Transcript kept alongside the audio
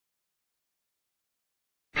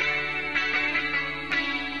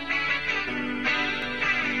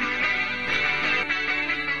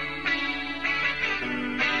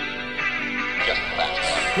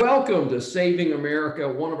Welcome to Saving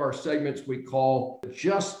America, one of our segments we call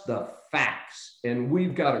Just the Facts. And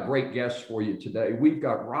we've got a great guest for you today. We've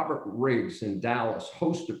got Robert Riggs in Dallas,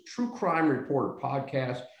 host of True Crime Reporter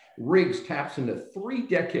podcast. Riggs taps into 3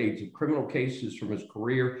 decades of criminal cases from his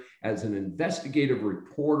career as an investigative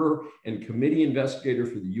reporter and committee investigator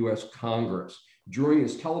for the U.S. Congress. During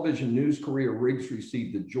his television news career, Riggs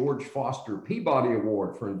received the George Foster Peabody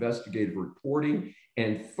Award for investigative reporting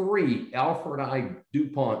and 3 Alfred I.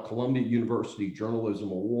 DuPont Columbia University Journalism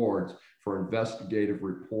Awards for investigative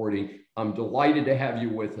reporting. I'm delighted to have you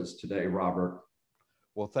with us today, Robert.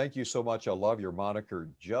 Well, thank you so much. I love your moniker,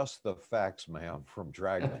 Just the Facts, ma'am, from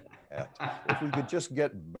Dragnet. If we could just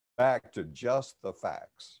get back to just the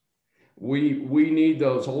facts. We need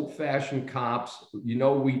those old-fashioned cops. You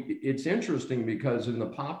know, it's interesting because in the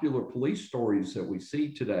popular police stories that we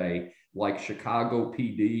see today, like Chicago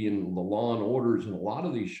PD and the Law and Orders and a lot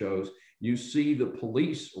of these shows, you see the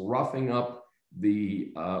police roughing up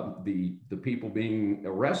the people being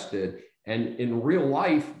arrested. And in real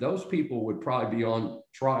life, those people would probably be on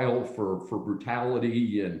trial for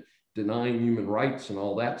brutality and denying human rights and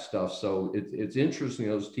all that stuff. So it's interesting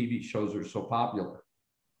those TV shows are so popular.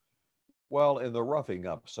 Well, and the roughing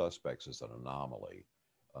up suspects is an anomaly.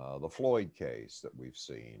 The Floyd case that we've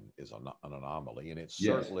seen is an anomaly, and it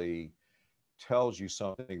certainly tells you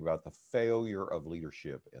something about the failure of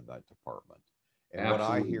leadership in that department. And Absolutely.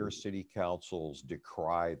 When I hear city councils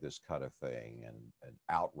decry this kind of thing and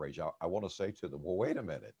outrage, I want to say to them, well, wait a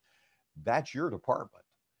minute, that's your department.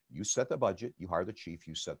 You set the budget, you hire the chief,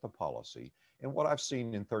 you set the policy. And what I've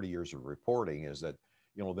seen in 30 years of reporting is that,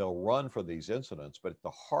 you know, they'll run for these incidents, but at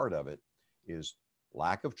the heart of it is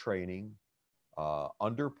lack of training,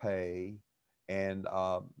 underpay, and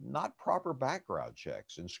not proper background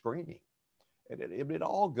checks and screening. It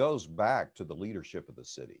all goes back to the leadership of the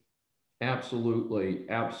city. Absolutely,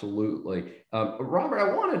 absolutely. Robert,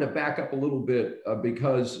 I wanted to back up a little bit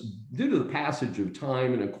because due to the passage of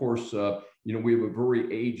time, and of course, you know, we have a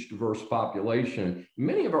very age-diverse population.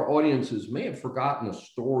 Many of our audiences may have forgotten the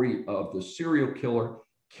story of the serial killer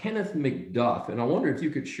Kenneth McDuff, and I wonder if you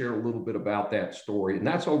could share a little bit about that story. And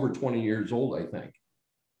that's over 20 years old, I think.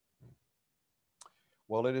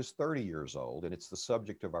 Well, it is 30 years old, and it's the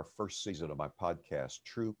subject of our first season of my podcast,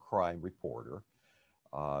 True Crime Reporter.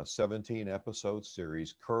 17-episode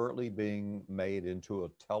series currently being made into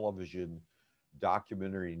a television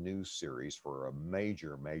documentary news series for a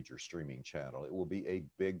major streaming channel. It will be a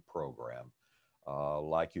big program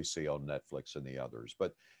like you see on Netflix and the others.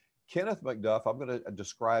 But Kenneth McDuff, I'm going to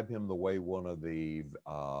describe him the way one of the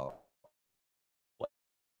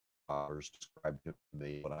described him to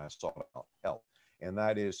me when I saw about health, and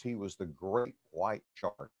that is he was the great white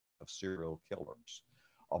shark of serial killers,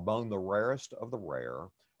 among the rarest of the rare,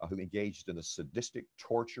 who engaged in the sadistic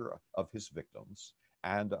torture of his victims.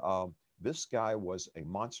 And this guy was a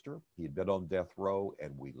monster. He had been on death row,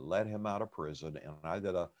 and we let him out of prison. And I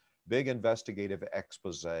did a big investigative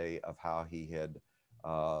expose of how he had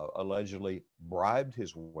allegedly bribed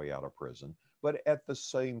his way out of prison. But at the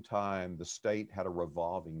same time, the state had a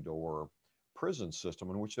revolving door prison system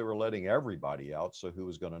in which they were letting everybody out. So who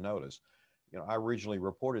was going to notice? You know, I originally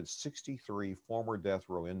reported 63 former death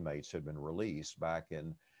row inmates had been released back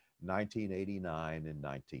in 1989 and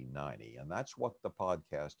 1990. And that's what the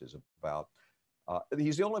podcast is about.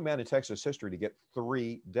 He's the only man in Texas history to get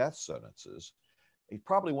 3 death sentences. He's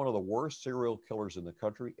probably one of the worst serial killers in the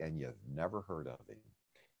country, and you've never heard of him.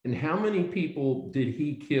 And how many people did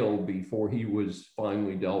he kill before he was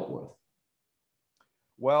finally dealt with?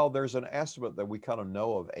 Well, there's an estimate that we kind of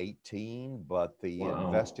know of 18, but the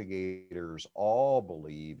investigators all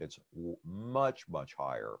believe it's much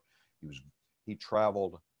higher. He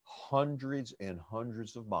traveled hundreds and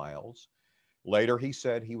hundreds of miles. Later, he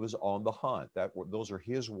said he was on the hunt. Those are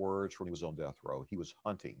his words when he was on death row. He was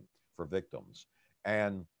hunting for victims.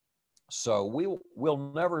 And so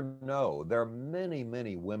we'll never know. There are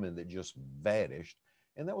many women that just vanished,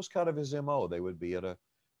 and that was kind of his MO. They would be at a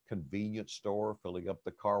convenience store, filling up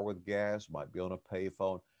the car with gas, might be on a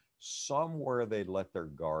payphone. Somewhere they'd let their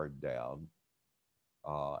guard down,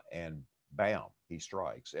 and bam, he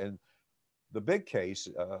strikes. And the big case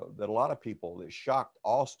that a lot of people that shocked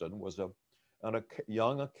Austin was a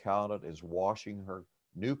young accountant is washing her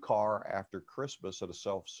new car after Christmas at a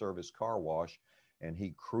self-service car wash, and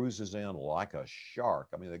he cruises in like a shark.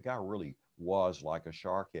 I mean, the guy really was like a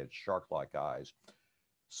shark. He had shark-like eyes.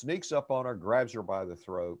 Sneaks up on her, grabs her by the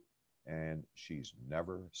throat, and she's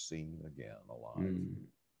never seen again alive.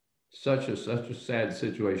 Such a sad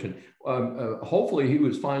situation. Hopefully he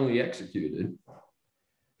was finally executed.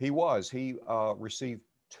 He was. He received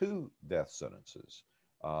 2 death sentences.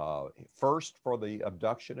 First for the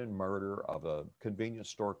abduction and murder of a convenience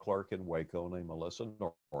store clerk in Waco named Melissa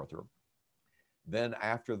Northrup. Then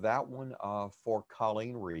after that one, for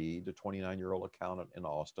Colleen Reed, a 29-year-old accountant in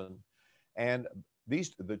Austin. And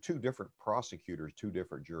the two different prosecutors, two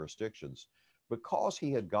different jurisdictions, because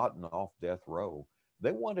he had gotten off death row,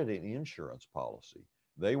 they wanted an insurance policy.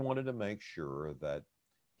 They wanted to make sure that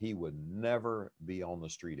he would never be on the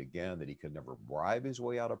street again, that he could never bribe his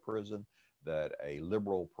way out of prison, that a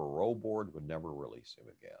liberal parole board would never release him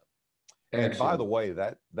again. Excellent. And by the way,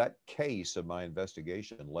 that case of my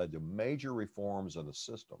investigation led to major reforms in the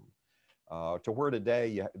system, to where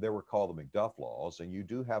today they were called the McDuff laws, and you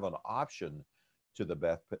do have an option to the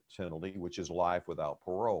death penalty, which is life without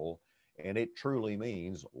parole, and it truly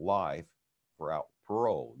means life without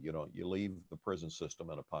parole. You know, you leave the prison system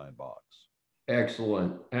in a pine box.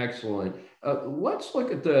 Excellent, excellent. Let's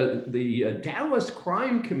look at the Dallas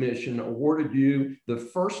Crime Commission awarded you the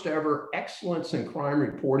first ever Excellence in Crime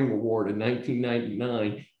Reporting Award in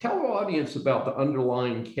 1999. Tell our audience about the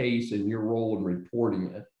underlying case and your role in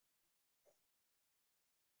reporting it.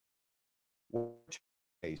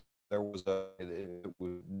 There was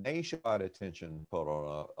nationwide attention put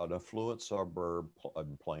on an affluent suburb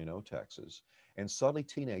in Plano, Texas, and suddenly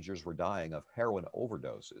teenagers were dying of heroin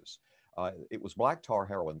overdoses. It was black tar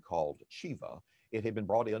heroin called Chiva. It had been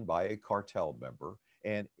brought in by a cartel member,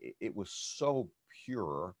 and it was so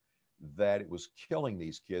pure that it was killing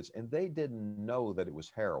these kids, and they didn't know that it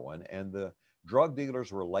was heroin, and the drug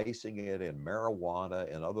dealers were lacing it in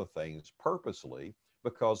marijuana and other things purposely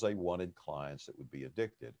because they wanted clients that would be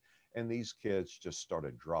addicted. And these kids just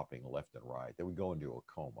started dropping left and right. They would go into a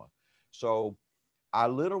coma. So I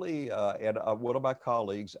literally, and one of my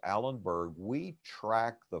colleagues, Alan Berg, we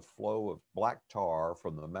tracked the flow of black tar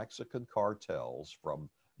from the Mexican cartels from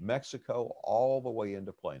Mexico all the way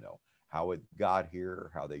into Plano, how it got here,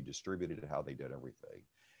 how they distributed it, how they did everything.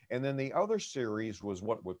 And then the other series was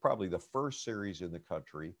what was probably the first series in the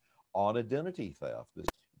country on identity theft.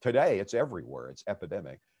 Today, it's everywhere, it's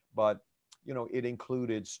epidemic, but you know, it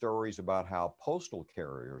included stories about how postal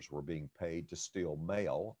carriers were being paid to steal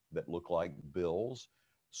mail that looked like bills,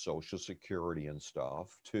 Social Security and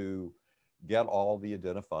stuff to get all the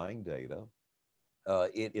identifying data.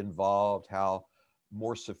 It involved how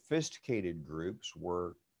more sophisticated groups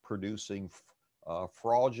were producing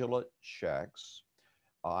fraudulent checks.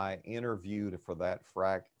 I interviewed for that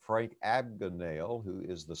Frank Abagnale, who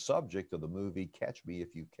is the subject of the movie Catch Me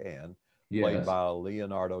If You Can, played Yes. by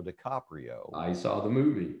Leonardo DiCaprio. I saw the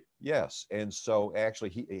movie. Yes, and so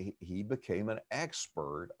actually he became an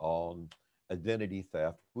expert on identity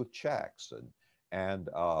theft with checks, and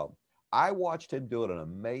I watched him do an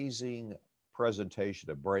amazing presentation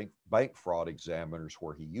of bank fraud examiners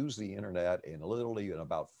where he used the internet and literally in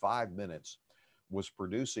about 5 minutes was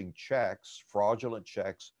producing checks, fraudulent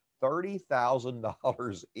checks,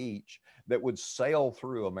 $30,000 each that would sail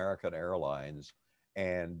through American Airlines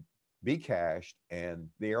and be cashed, and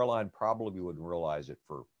the airline probably wouldn't realize it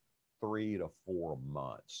for 3 to 4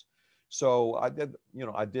 months. So I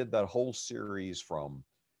did that whole series from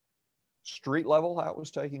street level, how it was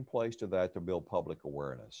taking place, to that to build public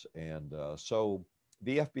awareness. And so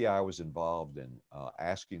the FBI was involved in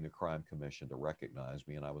asking the Crime Commission to recognize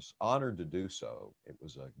me, and I was honored to do so. It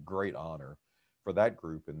was a great honor for that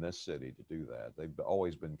group in this city to do that. They've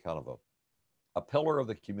always been kind of a pillar of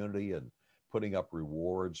the community and putting up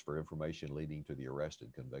rewards for information leading to the arrest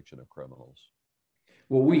and conviction of criminals.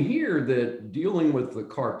 Well, we hear that dealing with the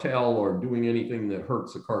cartel or doing anything that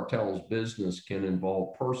hurts the cartel's business can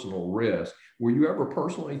involve personal risk. Were you ever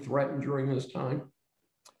personally threatened during this time?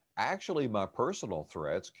 Actually, my personal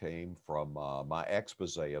threats came from my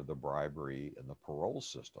expose of the bribery in the parole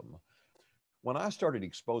system. When I started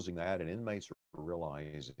exposing that and inmates were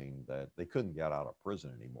realizing that they couldn't get out of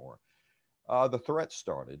prison anymore, the threats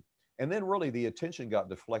started. And then really the attention got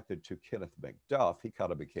deflected to Kenneth McDuff.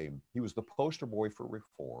 He was the poster boy for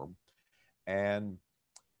reform. And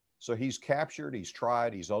so he's captured, he's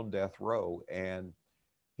tried, he's on death row, and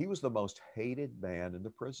he was the most hated man in the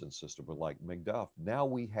prison system. But like McDuff, now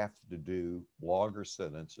we have to do longer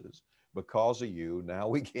sentences because of you. Now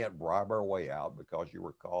we can't bribe our way out because you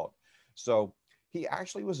were caught. So he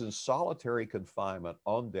actually was in solitary confinement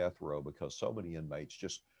on death row because so many inmates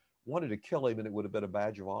just wanted to kill him, and it would have been a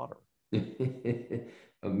badge of honor.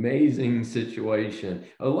 Amazing situation.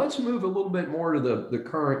 Let's move a little bit more to the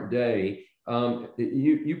current day.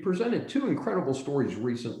 You presented two incredible stories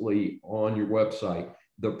recently on your website.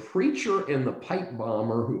 The preacher and the pipe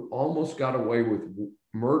bomber who almost got away with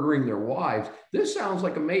murdering their wives. This sounds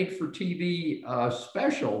like a made-for-TV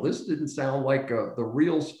special. This didn't sound like the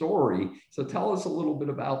real story. So tell us a little bit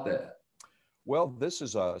about that. Well, this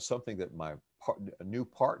is something that my a new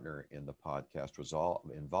partner in the podcast was all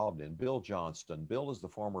involved in, Bill Johnston. Bill is the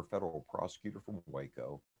former federal prosecutor from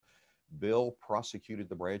Waco. Bill prosecuted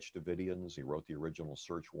the Branch Davidians. He wrote the original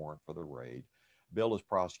search warrant for the raid. Bill has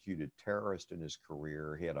prosecuted terrorists in his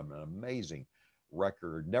career. He had an amazing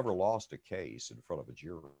record, never lost a case in front of a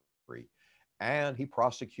jury. And he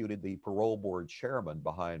prosecuted the parole board chairman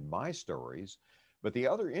behind my stories. But the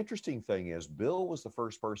other interesting thing is Bill was the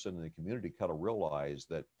first person in the community to kind of realize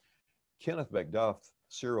that Kenneth McDuff,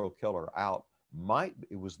 serial killer,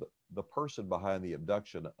 it was the person behind the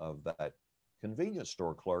abduction of that convenience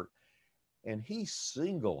store clerk. And he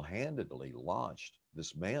single-handedly launched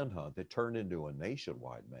this manhunt that turned into a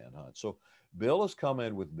nationwide manhunt. So Bill has come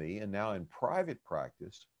in with me, and now in private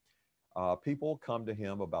practice, people come to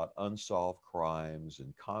him about unsolved crimes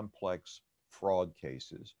and complex fraud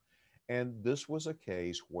cases. And this was a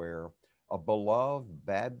case where a beloved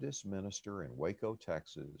Baptist minister in Waco,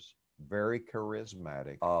 Texas, very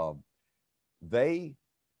charismatic, they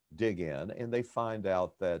dig in and they find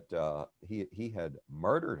out that he had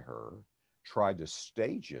murdered her, tried to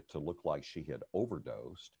stage it to look like she had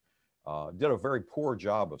overdosed, did a very poor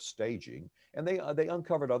job of staging, and they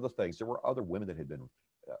uncovered other things. There were other women that had been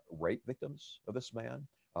rape victims of this man.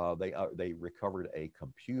 They recovered a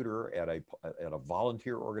computer at a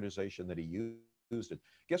volunteer organization that he used. And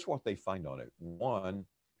guess what they find on it? One,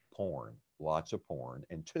 porn, lots of porn,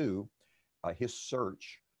 and two, his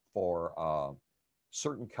search for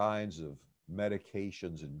certain kinds of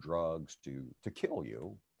medications and drugs to kill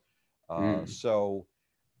you. So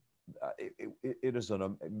it is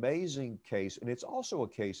an amazing case, and it's also a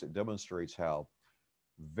case that demonstrates how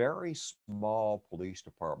very small police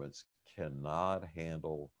departments cannot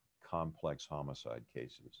handle complex homicide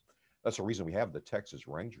cases. That's the reason we have the Texas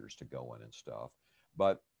Rangers to go in and stuff.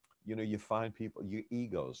 But, you find people, your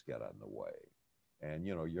egos get in the way. And,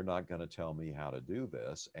 you're not going to tell me how to do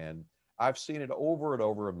this. And I've seen it over and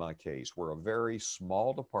over in my case where a very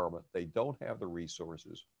small department, they don't have the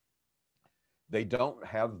resources, they don't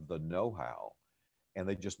have the know-how, and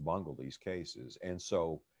they just bungle these cases. And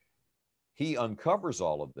so he uncovers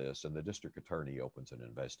all of this, and the district attorney opens an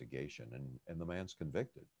investigation, and the man's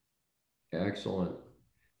convicted. Excellent.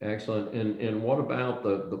 Excellent. And what about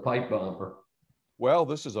the pipe bomber? Well,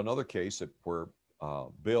 this is another case where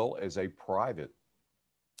Bill, as a private,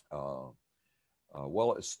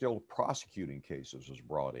 it's still prosecuting cases, was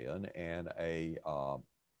brought in, and a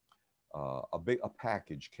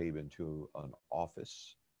package came into an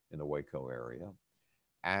office in the Waco area,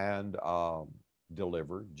 and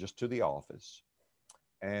delivered just to the office,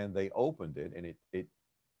 and they opened it, and it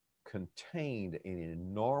contained an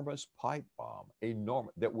enormous pipe bomb,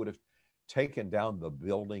 that would have taken down the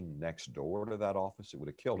building next door to that office. It would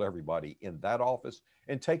have killed everybody in that office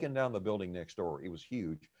and taken down the building next door. It was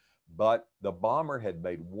huge, but the bomber had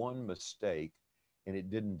made one mistake, and it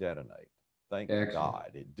didn't detonate. Thank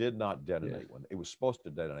God it did not detonate when it was supposed to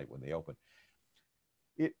detonate when they opened.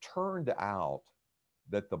 It turned out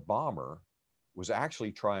that the bomber was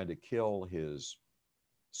actually trying to kill his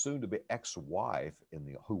soon-to-be ex-wife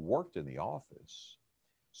who worked in the office.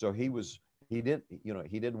 So he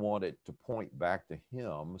didn't want it to point back to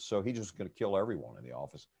him. So he just going to kill everyone in the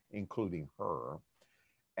office, including her.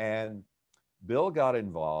 And Bill got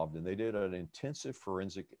involved, and they did an intensive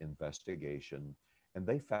forensic investigation, and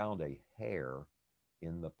they found a hair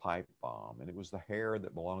in the pipe bomb. And it was the hair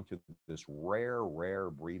that belonged to this rare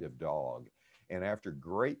breed of dog. And after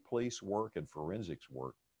great police work and forensics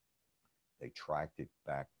work, they tracked it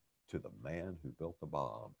back to the man who built the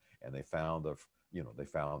bomb. And they found they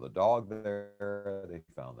found the dog there, they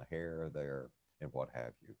found the hair there, and what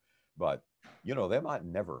have you. But, they might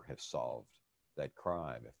never have solved that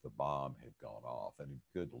crime if the bomb had gone off. And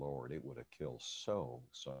good Lord, it would have killed so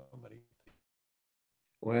many people.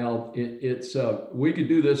 Well, it's we could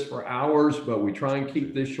do this for hours, but we try and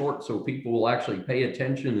keep this short so people will actually pay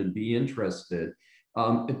attention and be interested.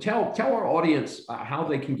 Tell our audience how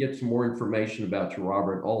they can get some more information about you,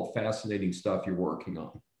 Robert, all the fascinating stuff you're working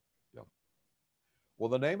on. Yeah. Well,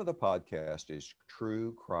 the name of the podcast is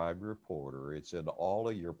True Crime Reporter. It's in all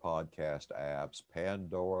of your podcast apps,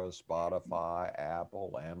 Pandora, Spotify,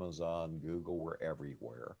 Apple, Amazon, Google, we're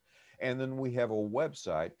everywhere. And then we have a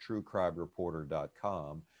website,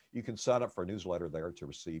 truecrimereporter.com. You can sign up for a newsletter there to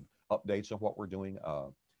receive updates on what we're doing,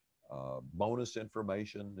 bonus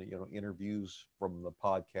information, interviews from the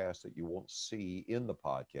podcast that you won't see in the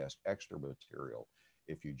podcast, extra material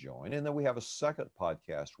if you join. And then we have a second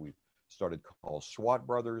podcast we've started called SWAT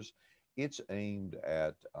Brothers. It's aimed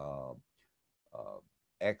at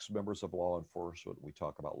ex-members of law enforcement. We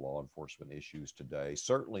talk about law enforcement issues today.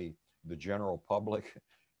 Certainly the general public,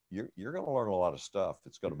 you're going to learn a lot of stuff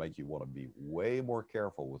that's going to make you want to be way more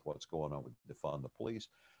careful with what's going on with defund the police.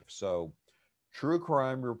 So True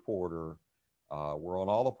Crime Reporter, we're on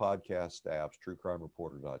all the podcast apps,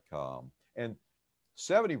 truecrimereporter.com. And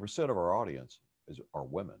 70% of our audience are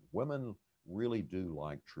women. Women really do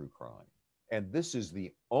like true crime. And this is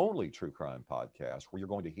the only true crime podcast where you're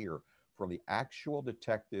going to hear from the actual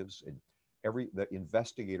detectives and the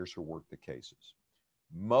investigators who work the cases.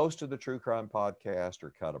 Most of the true crime podcasts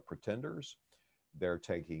are kind of pretenders. They're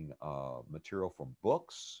taking material from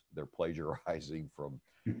books. They're plagiarizing from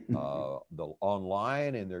the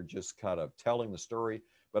online, and they're just kind of telling the story.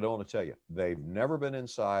 But I want to tell you, they've never been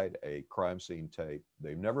inside a crime scene tape.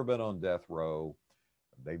 They've never been on death row.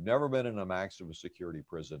 They've never been in a maximum security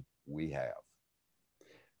prison. We have.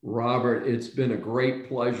 Robert, it's been a great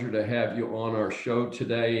pleasure to have you on our show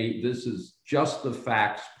today. This is Just the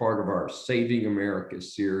Facts, part of our Saving America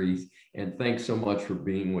series. And thanks so much for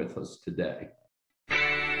being with us today.